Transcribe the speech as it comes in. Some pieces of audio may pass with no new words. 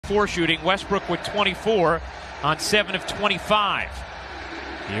34 shooting. Westbrook with 24 on 7 of 25.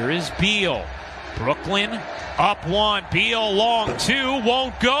 Here is Beal. Brooklyn up one. Beal long two.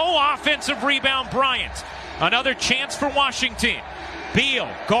 Won't go. Offensive rebound, Bryant. Another chance for Washington. Beal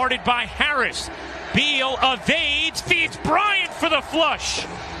guarded by Harris. Beal evades, feeds Bryant for the flush.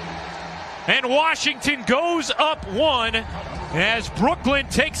 And Washington goes up one as Brooklyn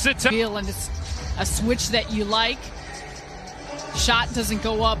takes it to Beal, and it's a switch that you like. Shot doesn't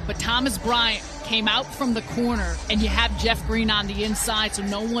go up, but Thomas Bryant came out from the corner, and you have Jeff Green on the inside, so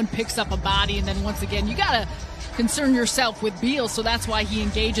no one picks up a body. And then once again, you got to concern yourself with Beal, so that's why he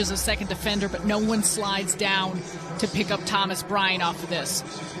engages a second defender, but no one slides down to pick up Thomas Bryant off of this.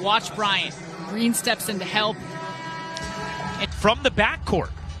 Watch Bryant. Green steps in to help. And from the backcourt,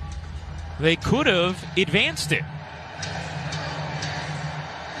 they could have advanced it.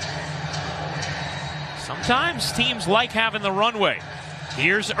 Sometimes teams like having the runway.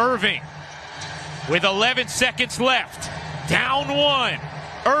 Here's Irving with 11 seconds left. Down one.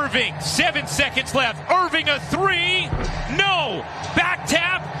 Irving, 7 seconds left. Irving a three. No. Back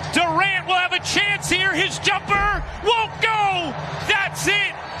tap. Durant will have a chance here. His jumper won't go. That's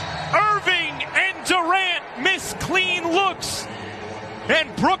it. Irving and Durant miss clean looks.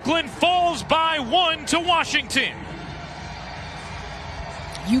 And Brooklyn falls by one to Washington.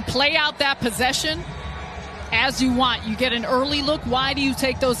 You play out that possession as you want. You get an early look. Why do you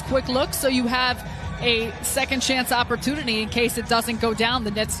take those quick looks? So you have a second chance opportunity in case it doesn't go down.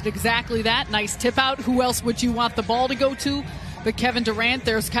 The Nets did exactly that. Nice tip out. Who else would you want the ball to go to but Kevin Durant?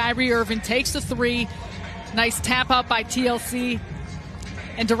 There's Kyrie. Irving takes the three. Nice tap out by TLC.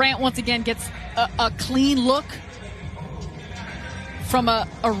 And Durant once again gets a clean look from a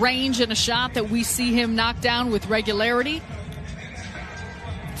range and a shot that we see him knock down with regularity.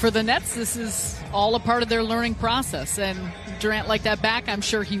 For the Nets, this is all a part of their learning process. And Durant like that back, I'm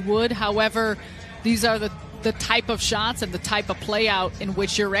sure he would. However, these are the type of shots and the type of play out in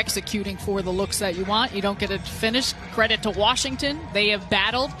which you're executing for the looks that you want. You don't get it finished. Credit to Washington. They have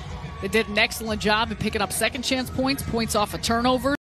battled. They did an excellent job in picking up second chance points off of turnovers.